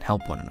trust and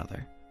help one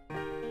another.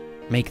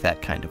 Make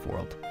that kind of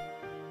world.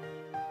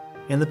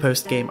 In the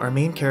post-game, our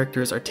main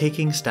characters are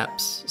taking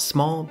steps,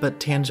 small but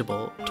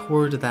tangible,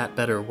 toward that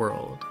better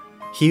world.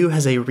 Hugh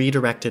has a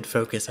redirected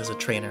focus as a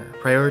trainer,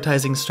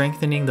 prioritizing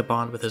strengthening the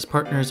bond with his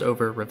partners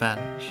over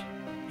revenge.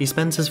 He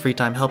spends his free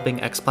time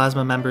helping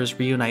ex-Plasma members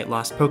reunite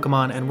lost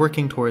Pokemon and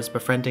working towards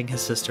befriending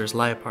his sister's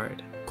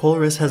Liepard.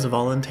 Colress has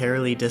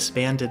voluntarily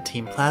disbanded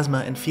Team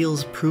Plasma and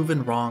feels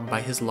proven wrong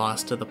by his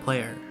loss to the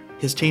player.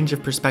 His change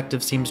of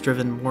perspective seems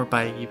driven more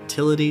by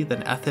utility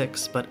than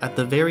ethics, but at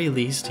the very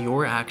least,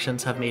 your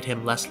actions have made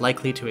him less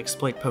likely to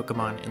exploit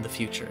Pokemon in the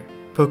future.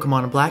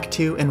 Pokemon Black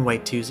 2 and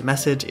White 2's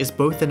message is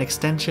both an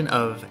extension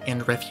of,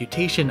 and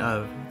refutation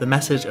of, the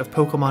message of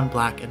Pokemon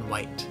Black and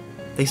White.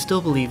 They still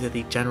believe that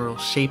the general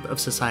shape of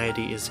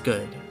society is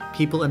good.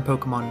 People and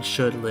Pokemon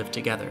should live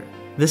together.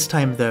 This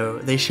time, though,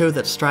 they show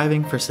that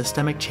striving for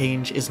systemic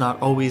change is not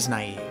always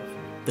naive.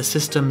 The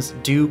systems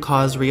do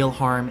cause real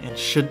harm and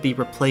should be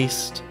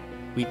replaced.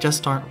 We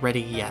just aren't ready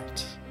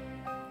yet.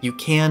 You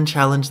can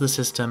challenge the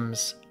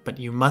systems, but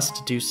you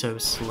must do so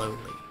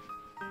slowly.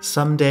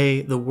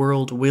 Someday, the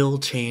world will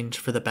change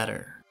for the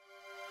better.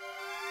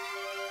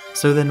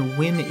 So then,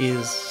 when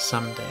is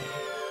someday?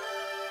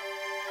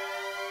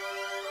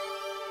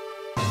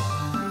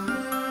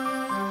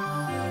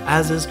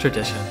 As is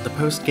tradition, the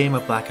post-game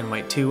of Black and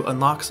White 2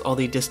 unlocks all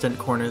the distant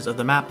corners of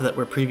the map that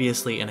were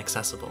previously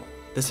inaccessible.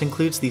 This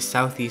includes the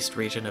southeast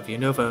region of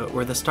Unova,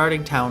 where the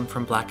starting town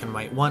from Black and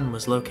White 1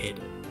 was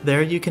located.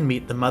 There you can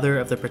meet the mother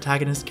of the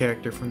protagonist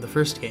character from the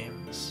first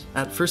games.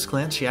 At first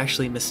glance, she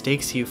actually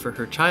mistakes you for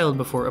her child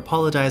before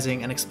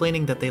apologizing and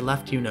explaining that they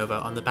left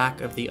Unova on the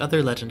back of the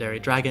other legendary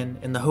dragon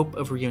in the hope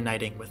of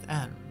reuniting with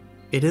N.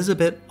 It is a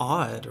bit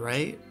odd,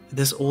 right?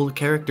 This old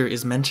character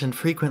is mentioned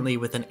frequently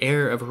with an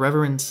air of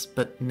reverence,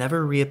 but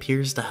never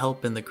reappears to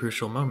help in the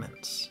crucial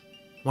moments.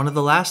 One of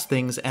the last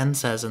things N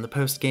says in the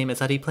post-game is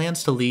that he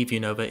plans to leave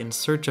Unova in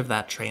search of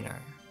that trainer.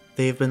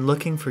 They have been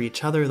looking for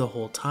each other the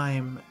whole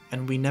time,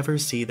 and we never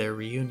see their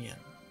reunion.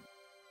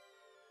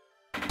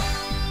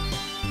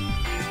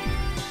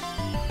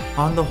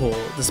 On the whole,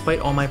 despite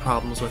all my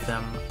problems with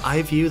them,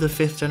 I view the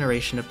 5th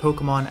generation of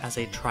Pokémon as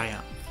a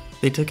triumph.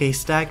 They took a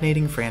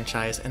stagnating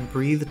franchise and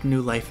breathed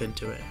new life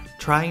into it,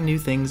 trying new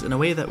things in a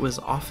way that was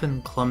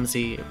often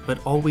clumsy, but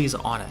always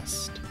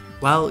honest.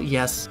 While,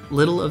 yes,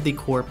 little of the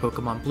core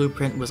Pokémon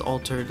blueprint was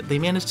altered, they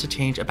managed to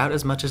change about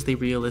as much as they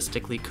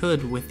realistically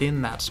could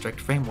within that strict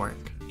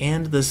framework.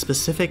 And the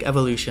specific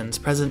evolutions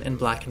present in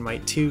Black and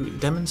White 2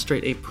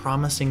 demonstrate a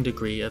promising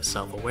degree of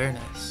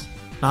self-awareness.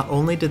 Not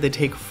only did they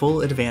take full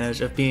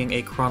advantage of being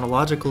a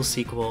chronological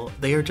sequel,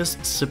 they are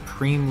just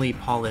supremely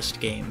polished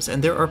games,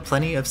 and there are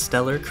plenty of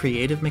stellar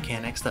creative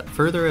mechanics that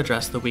further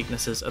address the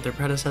weaknesses of their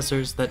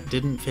predecessors that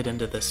didn't fit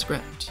into this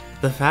script.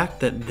 The fact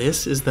that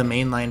this is the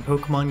mainline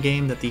Pokémon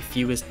game that the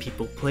fewest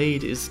people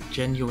played is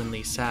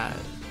genuinely sad.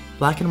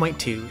 Black and White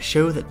 2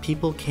 show that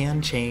people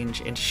can change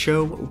and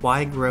show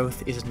why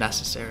growth is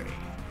necessary.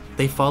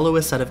 They follow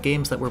a set of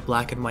games that were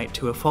black and white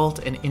to a fault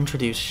and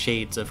introduce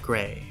shades of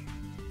gray.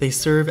 They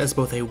serve as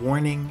both a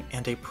warning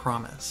and a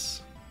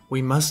promise.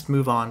 We must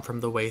move on from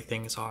the way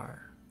things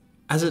are.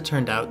 As it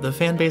turned out, the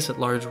fanbase at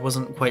large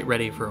wasn't quite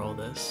ready for all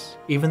this.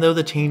 Even though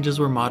the changes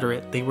were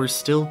moderate, they were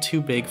still too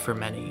big for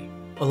many.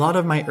 A lot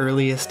of my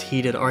earliest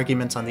heated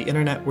arguments on the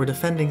internet were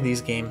defending these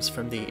games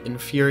from the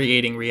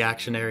infuriating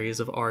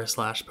reactionaries of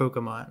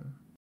r/Pokemon.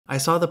 I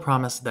saw the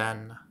promise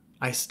then.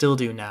 I still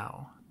do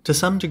now. To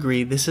some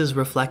degree, this is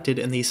reflected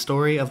in the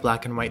story of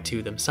Black and White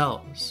 2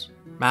 themselves.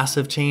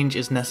 Massive change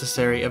is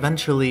necessary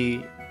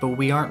eventually, but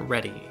we aren't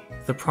ready.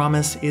 The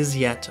promise is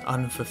yet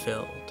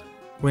unfulfilled.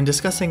 When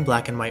discussing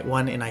Black and White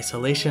 1 in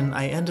isolation,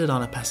 I ended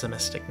on a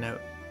pessimistic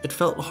note. It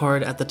felt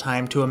hard at the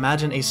time to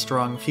imagine a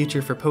strong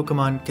future for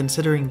Pokémon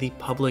considering the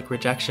public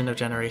rejection of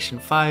Generation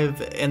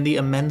 5 and the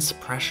immense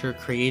pressure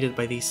created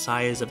by the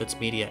size of its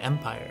media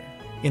empire.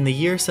 In the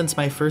year since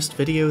my first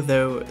video,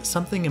 though,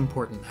 something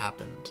important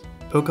happened.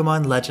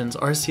 Pokémon Legends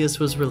Arceus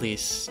was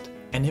released,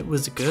 and it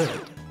was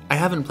good. I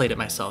haven't played it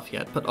myself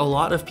yet, but a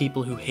lot of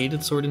people who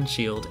hated Sword and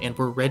Shield and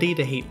were ready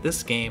to hate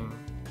this game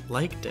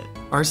liked it.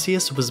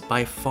 Arceus was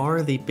by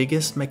far the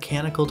biggest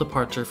mechanical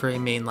departure for a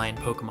mainline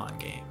Pokémon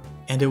game,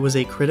 and it was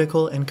a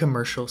critical and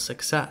commercial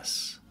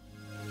success.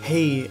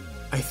 Hey,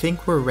 I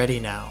think we're ready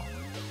now.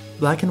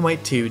 Black and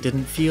White 2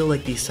 didn't feel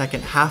like the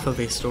second half of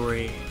a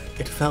story,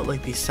 it felt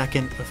like the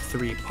second of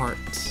 3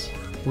 parts.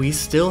 We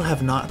still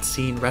have not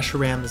seen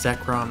Reshiram,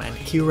 Zekrom, and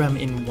Kyurem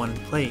in one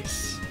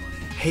place.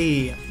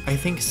 Hey, I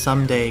think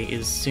someday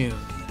is soon.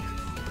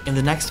 In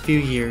the next few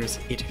years,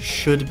 it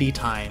should be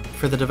time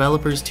for the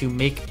developers to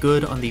make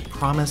good on the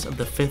promise of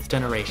the 5th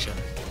generation,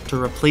 to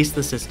replace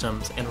the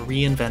systems and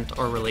reinvent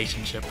our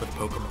relationship with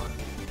Pokémon.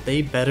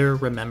 They better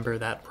remember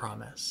that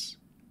promise.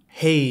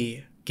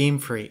 Hey, Game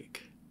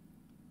Freak,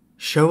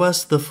 show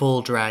us the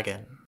full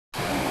dragon.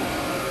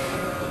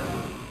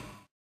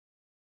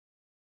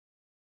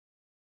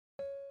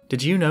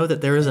 Did you know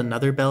that there is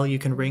another bell you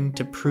can ring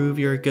to prove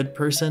you're a good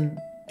person?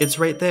 It's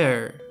right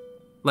there.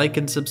 Like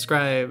and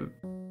subscribe.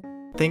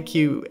 Thank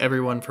you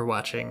everyone for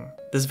watching.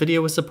 This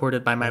video was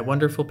supported by my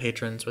wonderful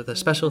patrons with a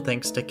special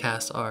thanks to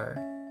Cass R.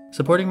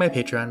 Supporting my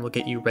Patreon will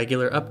get you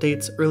regular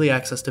updates, early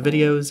access to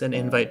videos, an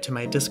invite to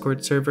my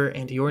Discord server,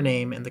 and your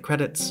name in the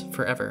credits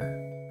forever.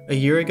 A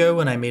year ago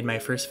when I made my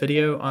first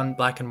video on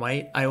Black and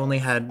White, I only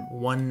had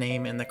 1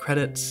 name in the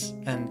credits,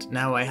 and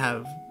now I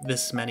have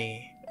this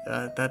many.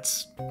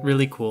 That's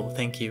really cool.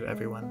 Thank you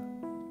everyone.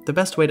 The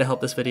best way to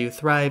help this video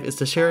thrive is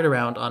to share it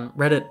around on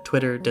Reddit,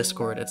 Twitter,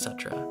 Discord,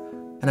 etc.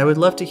 And I would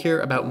love to hear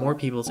about more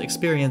people's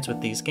experience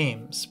with these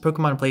games.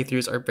 Pokemon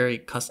playthroughs are very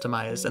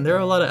customized, and there are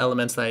a lot of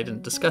elements that I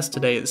didn't discuss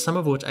today, some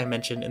of which I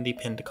mentioned in the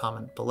pinned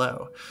comment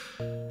below.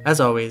 As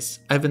always,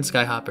 I've been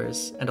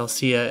Skyehoppers, and I'll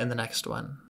see ya in the next one.